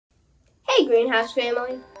Hey Greenhouse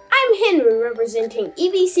family, I'm Henry representing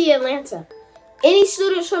EBC Atlanta. Any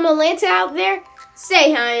students from Atlanta out there?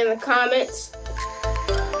 Say hi in the comments.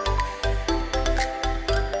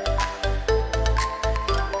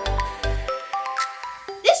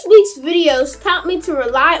 This week's videos taught me to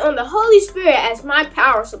rely on the Holy Spirit as my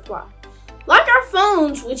power supply. Like our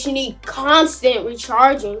phones, which need constant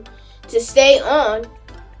recharging to stay on,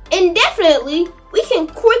 indefinitely, we can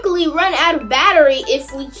quickly run out of battery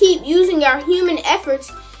if we keep using our human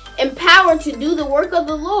efforts and power to do the work of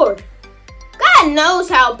the Lord. God knows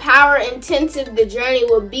how power intensive the journey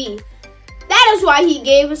will be. That is why He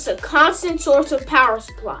gave us a constant source of power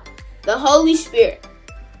supply, the Holy Spirit.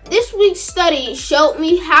 This week's study showed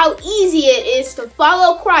me how easy it is to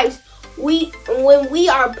follow Christ when we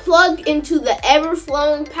are plugged into the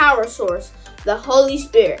ever-flowing power source, the Holy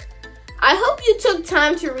Spirit. I hope you took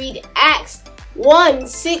time to read Acts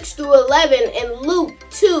 1:6-11 and Luke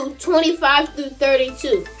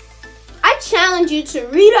 2:25-32. I challenge you to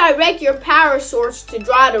redirect your power source to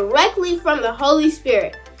draw directly from the Holy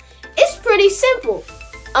Spirit. It's pretty simple.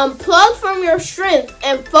 Unplug from your strength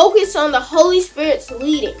and focus on the Holy Spirit's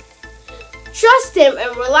leading. Trust Him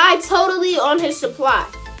and rely totally on His supply.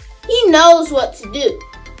 He knows what to do.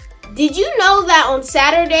 Did you know that on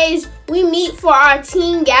Saturdays we meet for our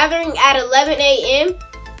teen gathering at 11 a.m.?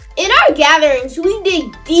 In our gatherings, we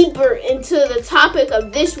dig deeper into the topic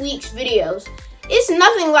of this week's videos. It's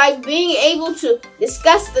nothing like being able to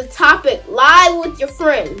discuss the topic live with your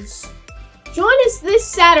friends. Join us this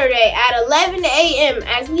Saturday at 11 a.m.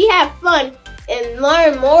 as we have fun and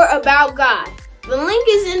learn more about God. The link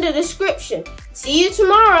is in the description. See you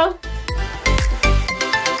tomorrow.